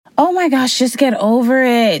Oh my gosh, just get over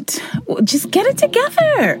it. Just get it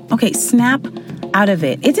together. Okay, snap out of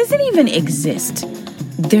it. It doesn't even exist.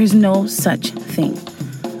 There's no such thing.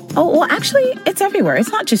 Oh, well, actually, it's everywhere.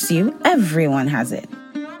 It's not just you. Everyone has it.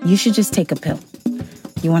 You should just take a pill.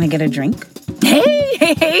 You want to get a drink?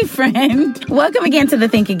 Hey, friend. Welcome again to the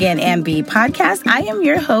Think Again and Be podcast. I am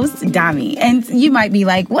your host, Dami. And you might be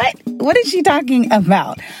like, what? What is she talking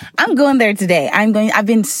about? I'm going there today. I've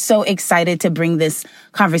been so excited to bring this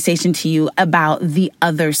conversation to you about the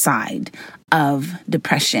other side of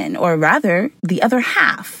depression, or rather the other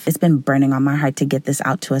half. It's been burning on my heart to get this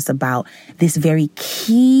out to us about this very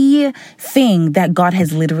key thing that God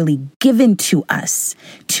has literally given to us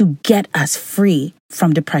to get us free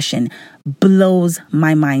from depression. Blows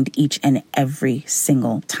my mind each and every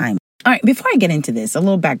single time. All right, before I get into this, a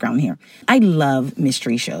little background here. I love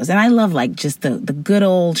mystery shows, and I love like just the good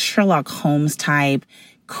old Sherlock Holmes type,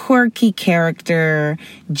 quirky character,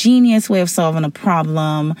 genius way of solving a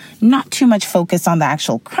problem, not too much focus on the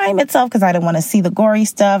actual crime itself because I don't want to see the gory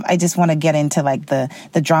stuff. I just want to get into like the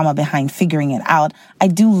drama behind figuring it out. I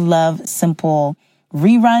do love simple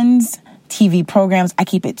reruns, TV programs. I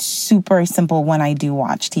keep it super simple when I do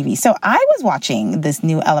watch TV. So I was watching this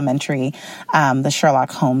new Elementary, the Sherlock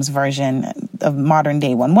Holmes version of modern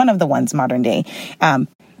day one of the ones modern day,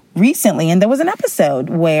 recently, and there was an episode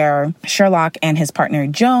where Sherlock and his partner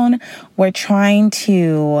Joan were trying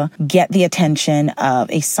to get the attention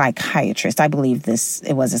of a psychiatrist. I believe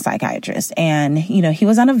it was a psychiatrist, and he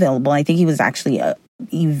was unavailable. I think he was actually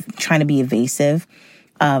trying to be evasive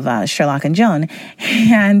of Sherlock and Joan,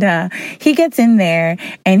 and he gets in there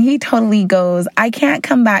and he totally goes, I can't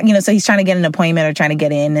come back, so he's trying to get an appointment or trying to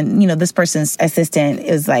get in, and this person's assistant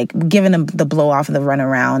is like giving him the blow off of the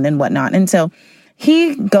runaround and whatnot, and so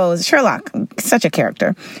he goes, Sherlock, such a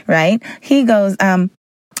character, right? He goes, I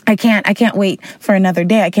can't wait for another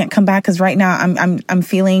day. I can't come back because right now I'm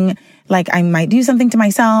feeling like I might do something to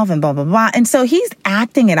myself and blah, blah, blah. And so he's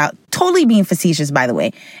acting it out, totally being facetious, by the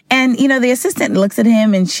way. And, the assistant looks at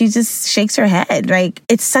him and she just shakes her head. Like,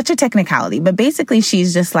 it's such a technicality, but basically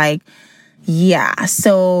she's just like, yeah,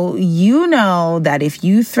 so that if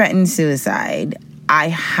you threaten suicide, I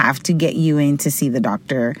have to get you in to see the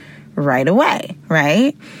doctor right away,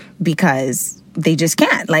 right? Because they just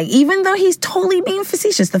can't. Like, even though he's totally being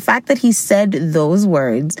facetious, the fact that he said those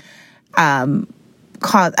words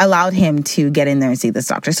allowed him to get in there and see this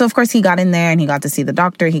doctor. So, of course, he got in there and he got to see the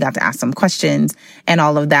doctor. He got to ask some questions and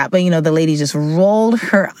all of that. But, the lady just rolled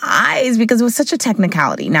her eyes because it was such a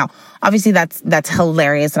technicality. Now, obviously, that's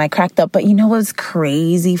hilarious. And I cracked up. But what's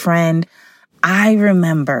crazy, friend? I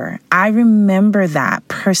remember that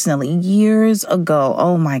personally years ago.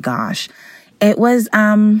 Oh my gosh. It was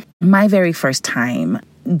my very first time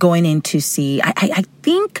going in to see, I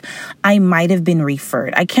think I might have been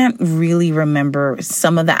referred. I can't really remember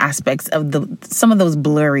some of the aspects of some of those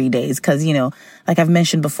blurry days because, like I've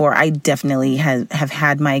mentioned before, I definitely have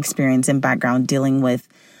had my experience and background dealing with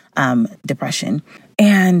depression.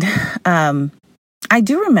 And I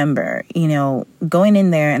do remember, going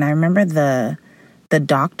in there, and I remember the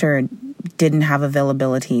doctor didn't have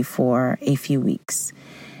availability for a few weeks.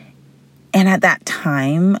 And at that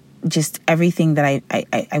time, just everything that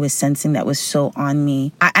I was sensing that was so on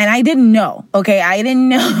me, and I didn't know, okay? I didn't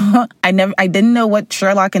know. I didn't know what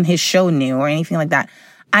Sherlock and his show knew or anything like that.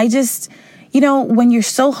 I just, when you're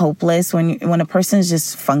so hopeless, when a person's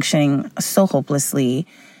just functioning so hopelessly,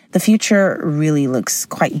 the future really looks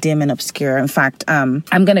quite dim and obscure. In fact, I'm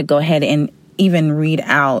going to go ahead and even read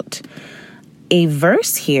out a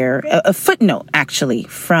verse here, a footnote actually,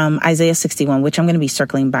 from Isaiah 61, which I'm going to be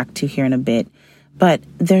circling back to here in a bit. But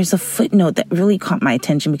there's a footnote that really caught my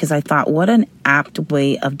attention because I thought, what an apt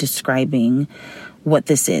way of describing what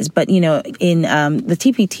this is. But, in the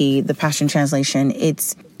TPT, the Passion Translation,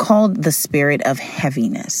 it's called the spirit of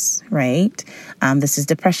heaviness, right? This is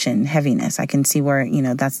depression, heaviness. I can see where,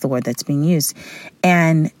 that's the word that's being used.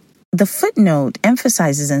 And the footnote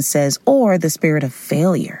emphasizes and says, or the spirit of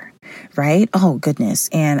failure, right? Oh, goodness.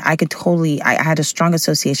 And I had a strong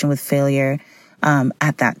association with failure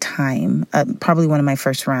at that time, probably one of my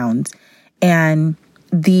first rounds. And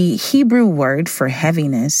the Hebrew word for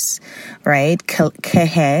heaviness, right,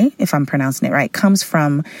 kehe, if I'm pronouncing it right, comes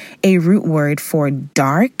from a root word for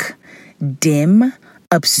dark, dim,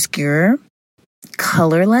 obscure,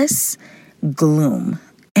 colorless, gloom.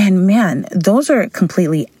 And man, those are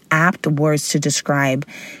completely apt words to describe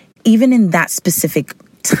even in that specific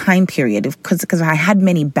time period, because I had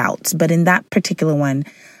many bouts, but in that particular one,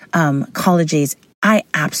 college days, I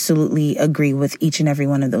absolutely agree with each and every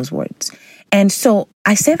one of those words. And so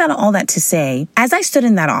I say all that to say, as I stood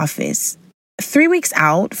in that office, 3 weeks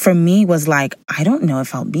out for me was like, I don't know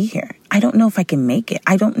if I'll be here. I don't know if I can make it.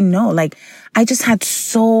 I don't know. Like, I just had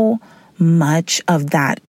so much of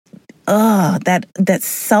that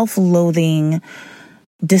self-loathing,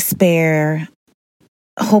 despair,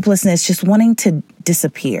 hopelessness, just wanting to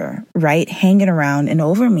disappear, right? Hanging around and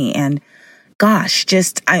over me. And gosh,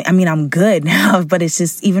 I mean, I'm good now, but it's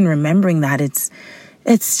just even remembering that it's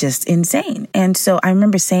just insane. And so I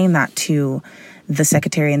remember saying that to the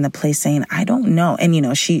secretary in the place, saying, I don't know.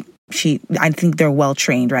 And, she, I think they're well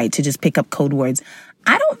trained, right, to just pick up code words.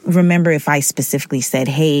 I don't remember if I specifically said,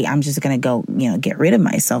 hey, I'm just going to go, get rid of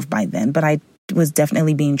myself by then. But I was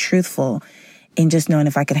definitely being truthful in just knowing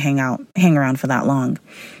if I could hang around for that long.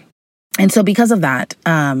 And so because of that,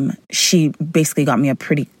 she basically got me a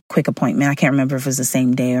pretty quick appointment. I can't remember if it was the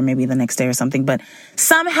same day or maybe the next day or something, but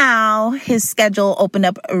somehow his schedule opened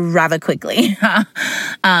up rather quickly.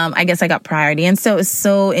 I guess I got priority. And so it was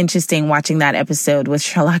so interesting watching that episode with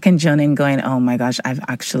Sherlock and Jonan going, oh my gosh, I've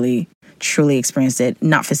actually truly experienced it,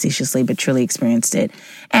 not facetiously, but truly experienced it.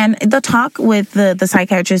 And the talk with the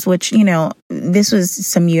psychiatrist, which, this was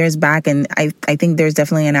some years back, and I think there's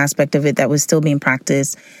definitely an aspect of it that was still being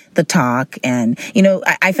practiced, the talk. And,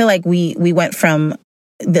 I feel like we went from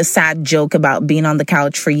the sad joke about being on the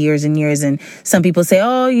couch for years and years. And some people say,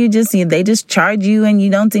 oh, they just charge you and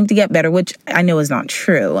you don't seem to get better, which I know is not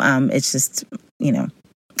true. It's just,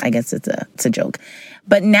 I guess it's a joke.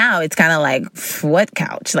 But now it's kind of like, what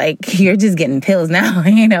couch? Like, you're just getting pills now,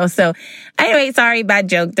 So anyway, sorry, bad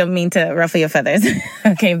joke. Don't mean to ruffle your feathers.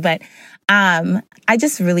 Okay. But, I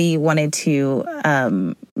just really wanted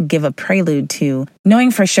to, give a prelude to knowing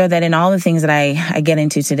for sure that in all the things that I get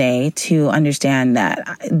into today, to understand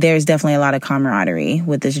that there's definitely a lot of camaraderie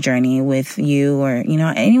with this journey with you, or,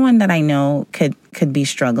 anyone that I know could be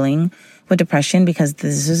struggling with depression, because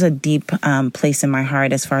this is a deep, place in my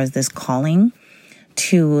heart as far as this calling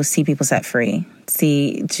to see people set free,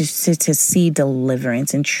 to see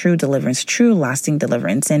deliverance and true lasting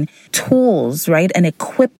deliverance, and tools, right? An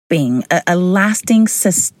equipping, a lasting,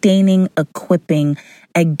 sustaining equipping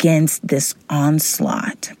against this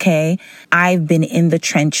onslaught. Okay. I've been in the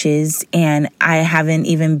trenches, and I haven't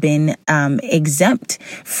even been exempt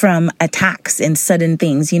from attacks and sudden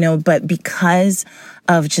things, but because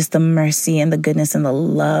of just the mercy and the goodness and the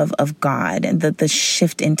love of God, and the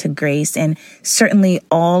shift into grace, and certainly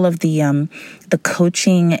all of the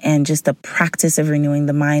coaching and just the practice of renewing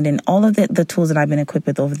the mind, and all of the tools that I've been equipped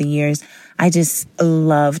with over the years, I just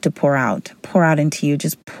love to pour out into you,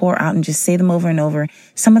 just pour out and just say them over and over.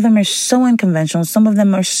 Some of them are so unconventional. Some of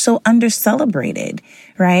them are so under-celebrated,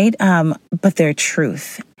 right? But they're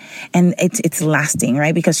truth. And it's lasting,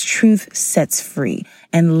 right? Because truth sets free,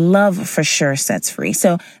 and love for sure sets free.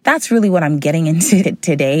 So that's really what I'm getting into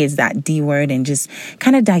today, is that D word, and just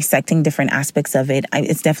kind of dissecting different aspects of it.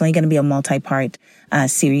 It's definitely going to be a multi-part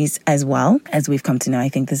series as well, as we've come to know. I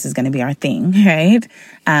think this is going to be our thing, right?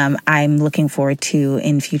 I'm looking forward to,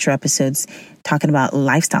 in future episodes, talking about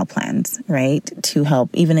lifestyle plans, right? To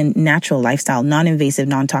help, even in natural lifestyle, non-invasive,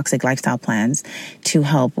 non-toxic lifestyle plans, to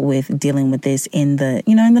help with dealing with this in the,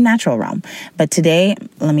 in the natural realm. But today,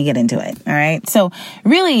 let me get into it. All right. So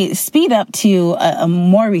really speed up to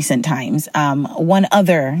more recent times. One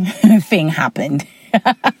other thing happened.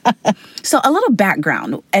 So a little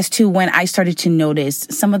background as to when I started to notice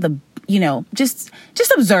some of the, just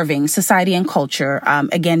observing society and culture,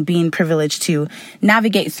 again, being privileged to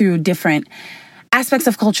navigate through different aspects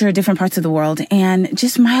of culture, different parts of the world, and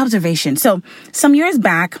just my observation. So some years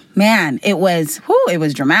back, man, it was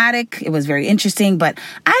dramatic. It was very interesting, but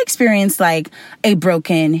I experienced like a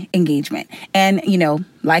broken engagement. And,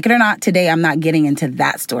 like it or not, today I'm not getting into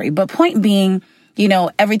that story, but point being,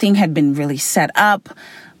 everything had been really set up.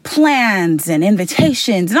 Plans and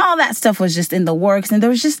invitations and all that stuff was just in the works. And there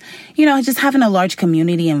was just, just having a large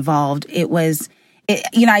community involved. I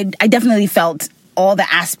definitely felt all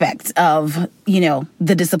the aspects of,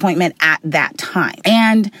 the disappointment at that time.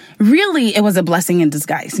 And really, it was a blessing in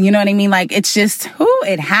disguise. You know what I mean? Like, it's just,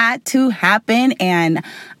 it had to happen. And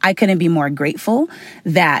I couldn't be more grateful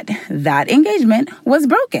that that engagement was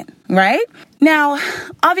broken, right? Now,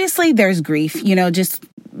 obviously, there's grief, just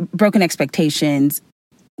broken expectations,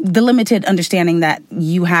 the limited understanding that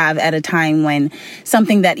you have at a time when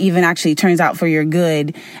something that even actually turns out for your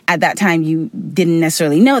good, at that time, you didn't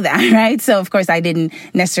necessarily know that, right? So, of course, I didn't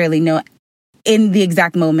necessarily know in the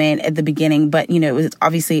exact moment at the beginning, but, it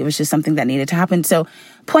was just something that needed to happen. So,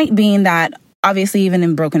 point being that obviously, even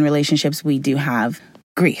in broken relationships, we do have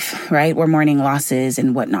grief, right? We're mourning losses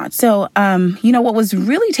and whatnot. So, what was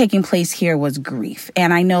really taking place here was grief.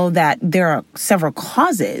 And I know that there are several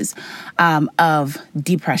causes of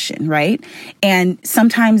depression, right? And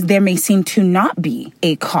sometimes there may seem to not be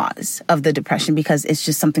a cause of the depression because it's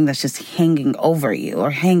just something that's just hanging over you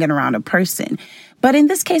or hanging around a person. But in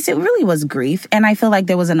this case, it really was grief. And I feel like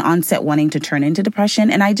there was an onset wanting to turn into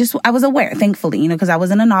depression. And I was aware, thankfully, because I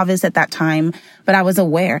wasn't a novice at that time, but I was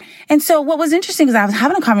aware. And so what was interesting is I was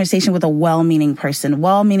having a conversation with a well-meaning person,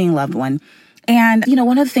 well-meaning loved one. And,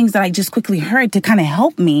 one of the things that I just quickly heard to kind of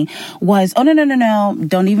help me was, oh, no.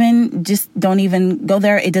 Don't even go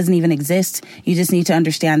there. It doesn't even exist. You just need to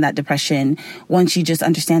understand that depression. Once you just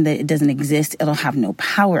understand that it doesn't exist, it'll have no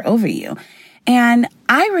power over you. And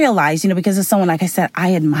I realized, because as someone, like I said,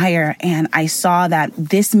 I admire, and I saw that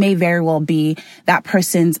this may very well be that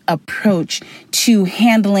person's approach to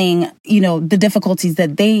handling, the difficulties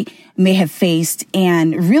that they may have faced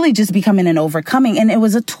and really just becoming an overcoming. And it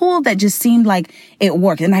was a tool that just seemed like it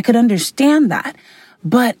worked, and I could understand that.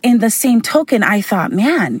 But in the same token, I thought,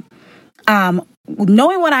 man,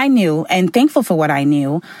 knowing what I knew and thankful for what I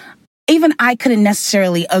knew, even I couldn't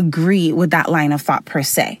necessarily agree with that line of thought per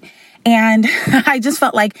se. And I just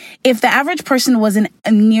felt like if the average person wasn't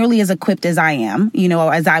nearly as equipped as I am,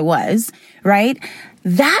 as I was, right,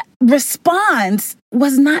 that response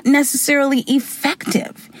was not necessarily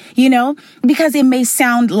effective, because it may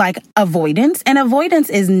sound like avoidance, and avoidance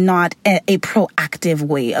is not a proactive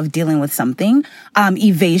way of dealing with something.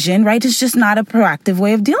 Evasion, right, is just not a proactive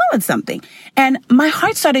way of dealing with something. And my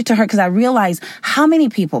heart started to hurt because I realized how many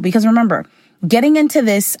people, because remember, getting into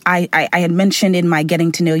this, I had mentioned in my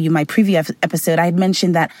Getting to Know You, my previous episode, I had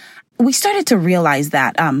mentioned that we started to realize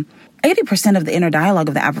that 80% of the inner dialogue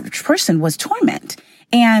of the average person was torment.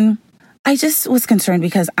 And I just was concerned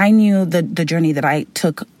because I knew the journey that I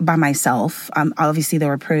took by myself. Obviously, there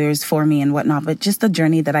were prayers for me and whatnot, but just the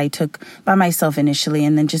journey that I took by myself initially,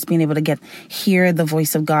 and then just being able to hear the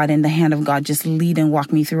voice of God and the hand of God just lead and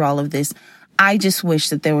walk me through all of this. I just wish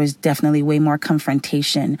that there was definitely way more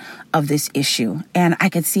confrontation of this issue. And I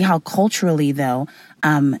could see how culturally, though,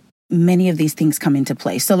 many of these things come into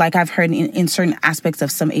play. So like I've heard in certain aspects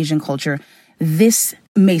of some Asian culture, this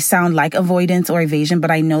may sound like avoidance or evasion,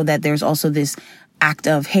 but I know that there's also this act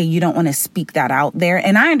of, hey, you don't want to speak that out there.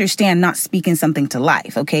 And I understand not speaking something to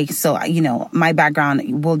life. Okay. So, my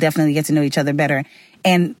background, we'll definitely get to know each other better.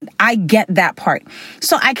 And I get that part.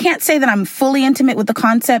 So I can't say that I'm fully intimate with the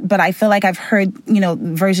concept, but I feel like I've heard,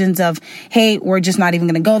 versions of, hey, we're just not even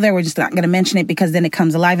going to go there. We're just not going to mention it because then it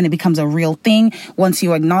comes alive and it becomes a real thing once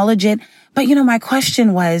you acknowledge it. But, my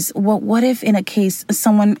question was, well, what if in a case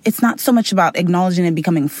it's not so much about acknowledging and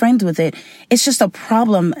becoming friends with it. It's just a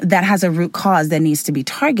problem that has a root cause that needs to be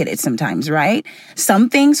targeted sometimes, right? Some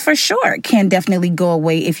things for sure can definitely go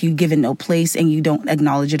away if you give it no place and you don't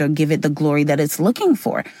acknowledge it or give it the glory that it's looking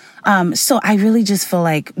for. So I really just feel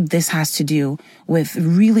like this has to do with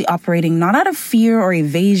really operating not out of fear or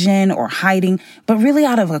evasion or hiding, but really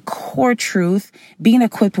out of a core truth, being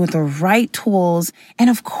equipped with the right tools,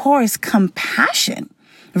 and of course, compassion.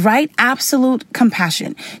 Right? Absolute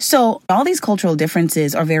compassion. So all these cultural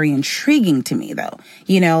differences are very intriguing to me, though.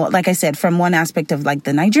 Like I said, from one aspect of like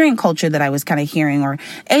the Nigerian culture that I was kind of hearing, or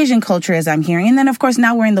Asian culture as I'm hearing. And then, of course,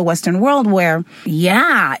 now we're in the Western world where,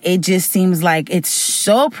 it just seems like it's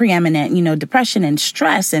so preeminent, depression and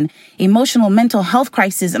stress and emotional mental health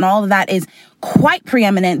crisis and all of that is quite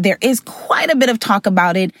preeminent. There is quite a bit of talk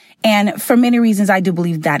about it. And for many reasons, I do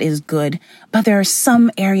believe that is good. But there are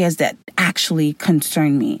some areas that actually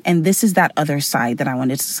concern me. And this is that other side that I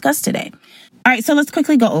wanted to discuss today. All right, so let's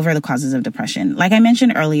quickly go over the causes of depression. Like I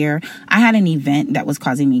mentioned earlier, I had an event that was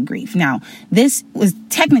causing me grief. Now, this was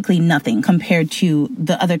technically nothing compared to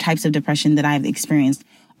the other types of depression that I've experienced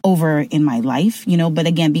over in my life, but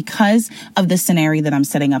again, because of the scenario that I'm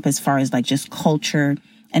setting up as far as like just culture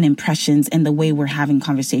and impressions and the way we're having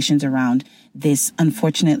conversations around this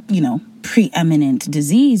unfortunate, preeminent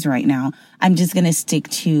disease right now, I'm just going to stick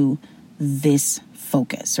to this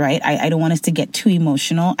focus, right? I don't want us to get too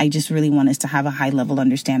emotional. I just really want us to have a high level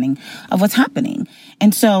understanding of what's happening.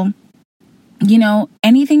 And so,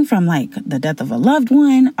 anything from like the death of a loved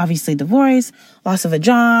one, obviously divorce, loss of a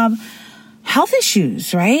job, health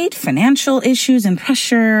issues, right? Financial issues and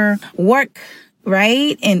pressure, work,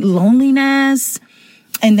 right? And loneliness.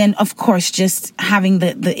 And then, of course, just having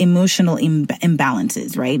the emotional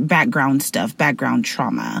imbalances, right? Background stuff, background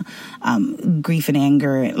trauma, grief and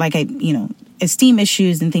anger, esteem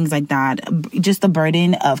issues and things like that. Just the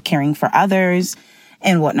burden of caring for others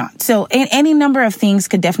and whatnot. So any number of things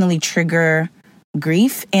could definitely trigger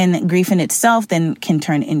grief, and grief in itself then can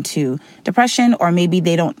turn into depression, or maybe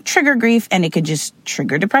they don't trigger grief and it could just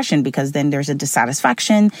trigger depression, because then there's a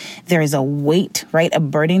dissatisfaction, there is a weight, right? A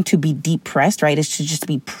burden to be depressed, right? It's to just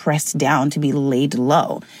be pressed down, to be laid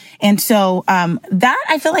low. And so that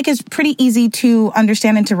I feel like is pretty easy to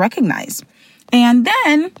understand and to recognize. And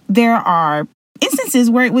then there are instances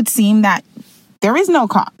where it would seem that there is no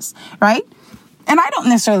cause, right? And I don't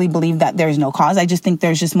necessarily believe that there's no cause. I just think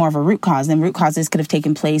there's just more of a root cause. And root causes could have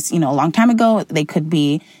taken place, a long time ago. They could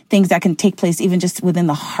be things that can take place even just within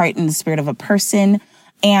the heart and the spirit of a person.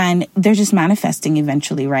 And they're just manifesting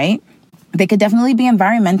eventually, right? They could definitely be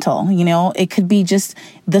environmental. It could be just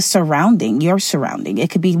your surrounding. It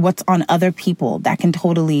could be what's on other people that can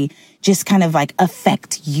totally just kind of like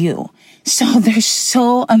affect you. So there's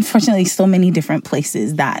unfortunately, so many different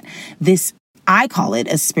places that I call it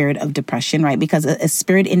a spirit of depression, right? Because a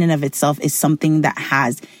spirit in and of itself is something that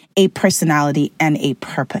has a personality and a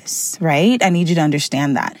purpose, right? I need you to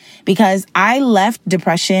understand that, because I left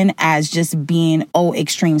depression as just being,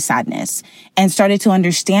 extreme sadness, and started to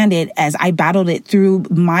understand it as I battled it through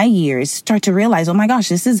my years, start to realize, oh my gosh,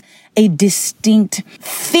 this is a distinct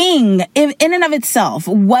thing in and of itself.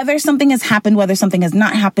 Whether something has happened, whether something has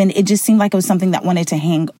not happened, it just seemed like it was something that wanted to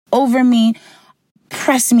hang over me,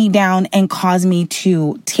 press me down, and cause me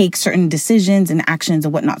to take certain decisions and actions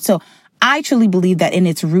and whatnot. So I truly believe that in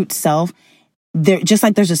its root self, just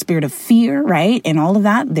like there's a spirit of fear, right? And all of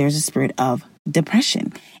that, there's a spirit of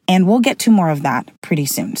depression. And we'll get to more of that pretty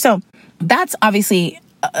soon. So that's obviously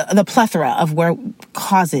the plethora of where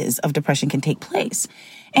causes of depression can take place.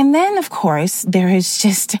 And then, of course, there is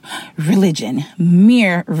just religion,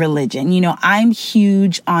 mere religion. I'm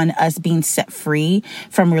huge on us being set free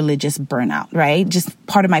from religious burnout, right? Just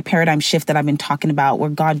part of my paradigm shift that I've been talking about, where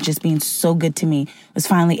God just being so good to me was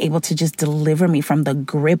finally able to just deliver me from the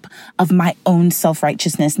grip of my own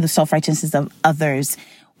self-righteousness and the self-righteousness of others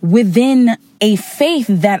within a faith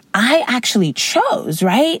that I actually chose,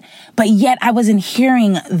 right? But yet I wasn't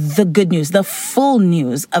hearing the good news, the full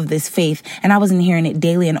news of this faith. And I wasn't hearing it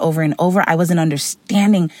daily and over and over. I wasn't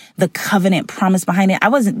understanding the covenant promise behind it. I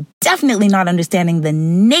wasn't definitely not understanding the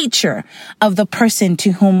nature of the person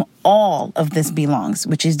to whom all of this belongs,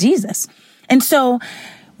 which is Jesus. And so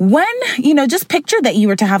when, just picture that you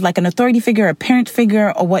were to have like an authority figure, a parent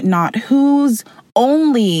figure or whatnot, who's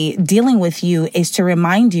only dealing with you is to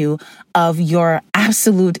remind you of your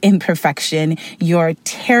absolute imperfection, your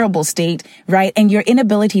terrible state, right? And your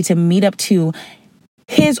inability to meet up to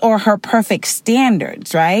his or her perfect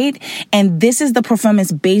standards, right? And this is the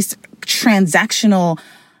performance-based transactional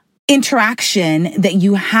interaction that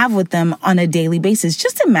you have with them on a daily basis.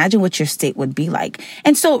 Just imagine what your state would be like.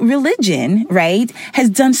 And so religion, right, has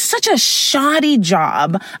done such a shoddy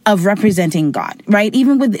job of representing God, right?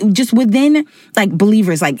 Even within like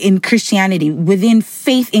believers, like in Christianity, within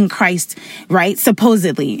faith in Christ, right?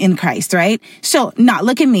 Supposedly in Christ, right? So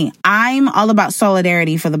look at me. I'm all about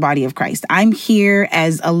solidarity for the body of Christ. I'm here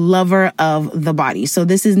as a lover of the body. So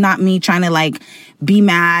this is not me trying to be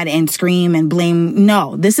mad and scream and blame.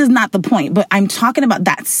 No, this is not the point. But I'm talking about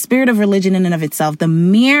that spirit of religion in and of itself, the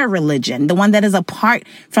mere religion, the one that is apart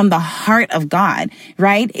from the heart of God,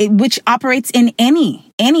 right? Which operates in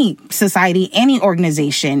any society, any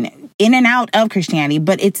organization, in and out of Christianity,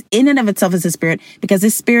 but it's in and of itself as a spirit, because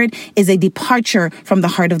this spirit is a departure from the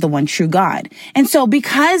heart of the one true God. And so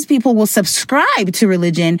because people will subscribe to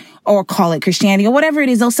religion or call it Christianity or whatever it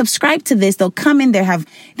is, they'll subscribe to this, they'll come in, they have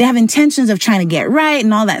intentions of trying to get right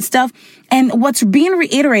and all that stuff. And what's being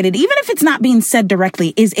reiterated, even if it's not being said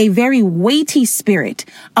directly, is a very weighty spirit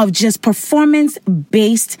of just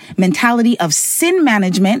performance-based mentality of sin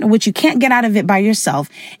management, which you can't get out of it by yourself,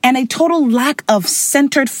 and a total lack of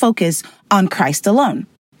centered focus on Christ alone.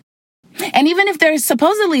 And even if there's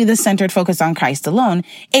supposedly the centered focus on Christ alone,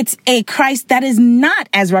 it's a Christ that is not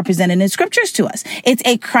as represented in scriptures to us. It's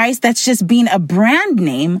a Christ that's just being a brand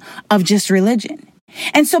name of just religion.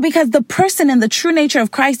 And so because the person and the true nature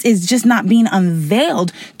of Christ is just not being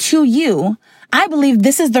unveiled to you, I believe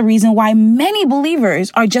this is the reason why many believers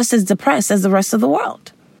are just as depressed as the rest of the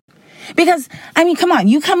world. Because, come on,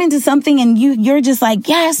 you come into something and you're just like,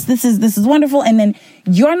 yes, this is wonderful. And then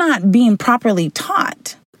you're not being properly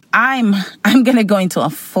taught. I'm going to go into a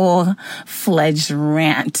full-fledged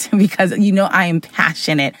rant because, I am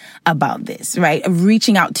passionate about this, right?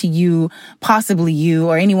 Reaching out to you, possibly you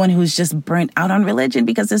or anyone who's just burnt out on religion,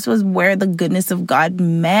 because this was where the goodness of God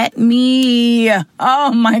met me.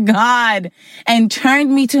 Oh my God. And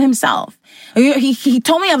turned me to himself. He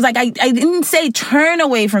told me, I was like, I didn't say turn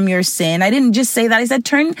away from your sin. I didn't just say that. I said,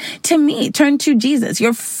 turn to me, turn to Jesus.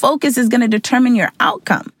 Your focus is going to determine your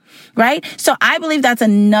outcome. right? So I believe that's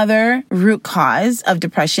another root cause of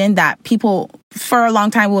depression that people for a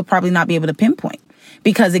long time will probably not be able to pinpoint.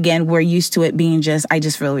 Because again, we're used to it being just, I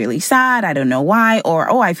just feel really sad. I don't know why. Or,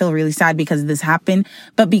 oh, I feel really sad because this happened.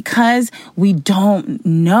 But because we don't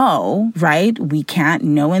know, right? We can't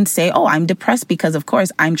know and say, oh, I'm depressed because of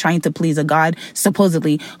course I'm trying to please a God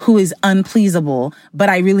supposedly who is unpleasable, but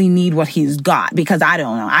I really need what he's got because I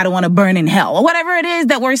don't know. I don't want to burn in hell or whatever it is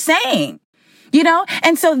that we're saying. You know,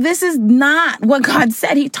 and so this is not what God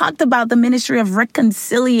said. He talked about the ministry of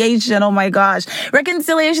reconciliation. Oh my gosh.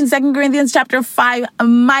 Reconciliation, 2 Corinthians chapter 5,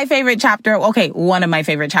 my favorite chapter. Okay, one of my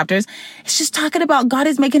favorite chapters. It's just talking about God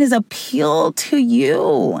is making his appeal to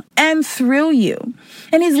you and through you.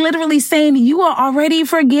 And he's literally saying you are already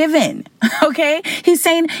forgiven. Okay. He's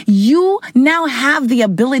saying you now have the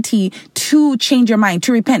ability to change your mind,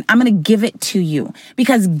 to repent. I'm going to give it to you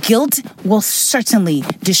because guilt will certainly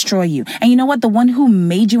destroy you. And you know what? The one who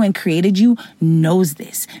made you and created you knows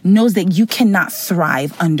this, knows that you cannot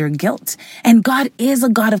thrive under guilt. And God is a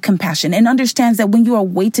God of compassion and understands that when you are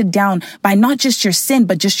weighted down by not just your sin,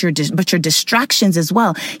 but just your distractions as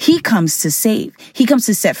well, he comes to save. He comes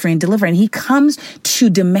to set free and deliver. And he comes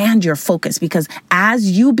to demand your focus because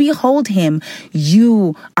as you behold him,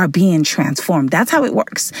 you are being transformed. That's how it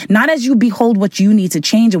works. Not as you behold what you need to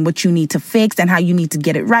change and what you need to fix and how you need to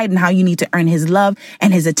get it right and how you need to earn his love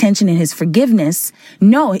and his attention and his forgiveness.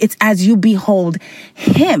 No, it's as you behold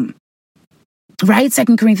him. Right?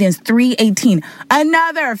 2 Corinthians 3:18,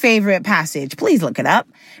 another favorite passage. Please look it up.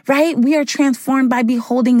 Right? We are transformed by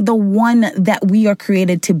beholding the one that we are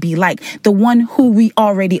created to be like, the one who we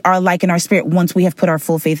already are like in our spirit once we have put our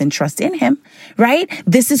full faith and trust in him. Right?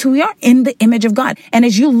 This is who we are in the image of God. And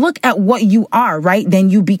as you look at what you are, right, then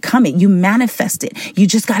you become it. You manifest it. You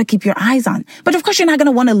just got to keep your eyes on. But of course, you're not going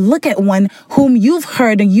to want to look at one whom you've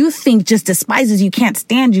heard and you think just despises you, can't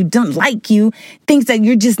stand you, don't like you, thinks that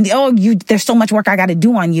you're just, there's so much work I got to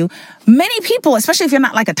do on you. Many people, especially if you're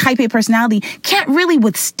not like a type A personality, can't really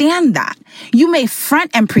withstand that. You may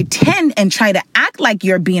front and pretend and try to act like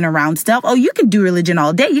you're being around stuff. Oh, you can do religion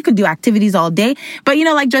all day. You can do activities all day. But you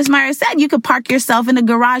know, like Joyce Meyer said, you could park yourself in a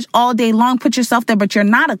garage all day long, put yourself there, but you're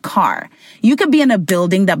not a car. You could be in a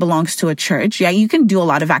building that belongs to a church. Yeah, you can do a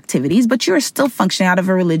lot of activities, but you're still functioning out of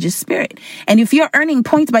a religious spirit. And if you're earning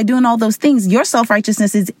points by doing all those things, your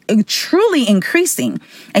self-righteousness is truly increasing.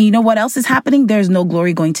 And you know what else is happening? There's no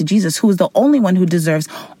glory going to Jesus, who is the only one who deserves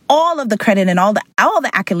all of the credit and all the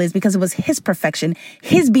accolades because it was his perfection,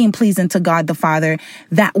 his being pleasing to God the Father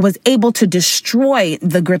that was able to destroy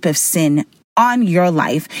the grip of sin on your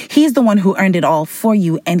life. He's the one who earned it all for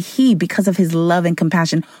you. And he, because of his love and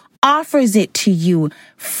compassion, offers it to you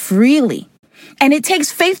freely. And it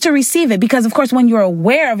takes faith to receive it because, of course, when you're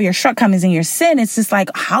aware of your shortcomings and your sin, it's just like,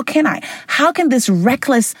 how can this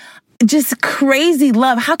reckless, just crazy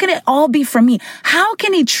love, how can it all be for me? How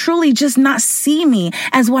can he truly just not see me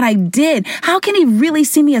as what I did? How can he really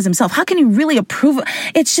see me as himself? How can he really approve?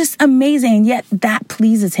 It's just amazing. And yet that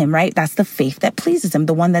pleases him, right? That's the faith that pleases him.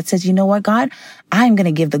 The one that says, you know what, God, I'm going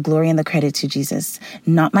to give the glory and the credit to Jesus,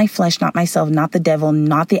 not my flesh, not myself, not the devil,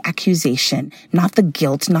 not the accusation, not the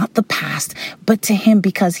guilt, not the past, but to him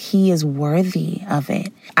because he is worthy of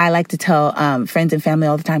it. I like to tell friends and family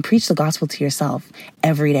all the time, preach the gospel to yourself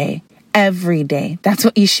every day. Every day. That's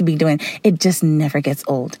what you should be doing. It just never gets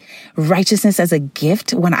old. Righteousness as a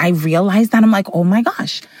gift. When I realized that, I'm like, oh my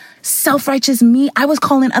gosh, self-righteous me. I was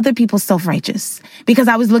calling other people self-righteous because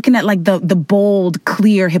I was looking at like the bold,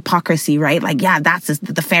 clear hypocrisy, right? Like, yeah, that's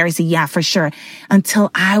the Pharisee. Yeah, for sure.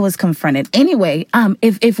 Until I was confronted. Anyway,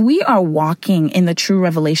 if we are walking in the true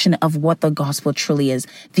revelation of what the gospel truly is,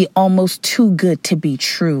 the almost too good to be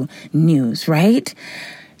true news, right?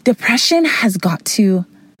 Depression has got to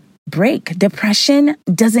break. Depression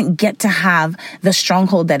doesn't get to have the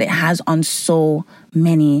stronghold that it has on so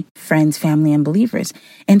many friends, family, and believers.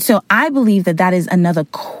 And so I believe that is another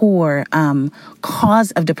core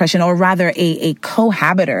cause of depression, or rather a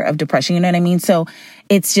cohabiter of depression. You know what I mean? So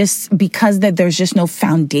it's just because that there's just no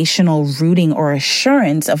foundational rooting or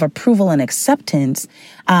assurance of approval and acceptance,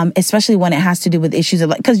 especially when it has to do with issues of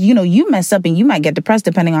like, because, you know, you mess up and you might get depressed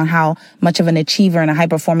depending on how much of an achiever and a high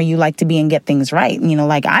performer you like to be and get things right. You know,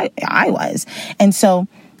 like I was. And so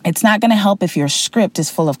it's not going to help if your script is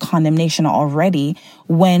full of condemnation already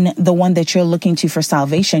when the one that you're looking to for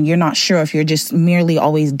salvation, you're not sure if you're just merely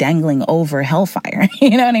always dangling over hellfire.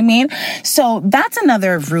 You know what I mean? So that's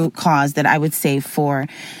another root cause that I would say for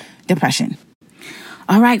depression.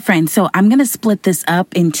 All right, friends. So I'm going to split this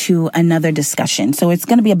up into another discussion. So it's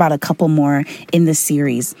going to be about a couple more in the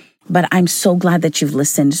series. But I'm so glad that you've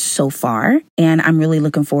listened so far. And I'm really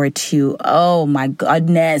looking forward to, oh my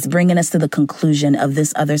goodness, bringing us to the conclusion of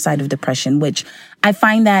this other side of depression, which I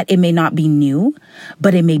find that it may not be new,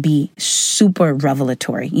 but it may be super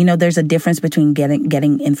revelatory. You know, there's a difference between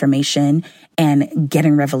getting information and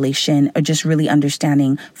getting revelation, or just really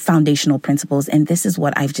understanding foundational principles. And this is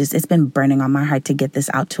what it's been burning on my heart to get this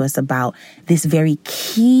out to us about this very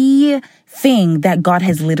key thing that God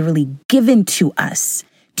has literally given to us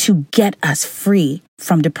to get us free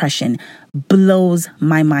from depression. Blows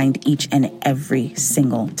my mind each and every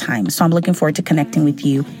single time. So I'm looking forward to connecting with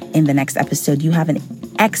you in the next episode. You have an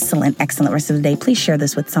excellent rest of the day. Please share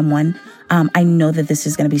this with someone. I know that this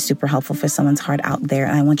is going to be super helpful for someone's heart out there.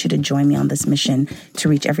 And I want you to join me on this mission to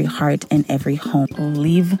reach every heart and every home.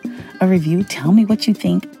 Leave a review. Tell me what you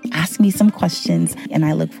think. Ask me some questions. And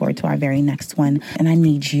I look forward to our very next one. And I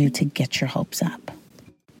need you to get your hopes up.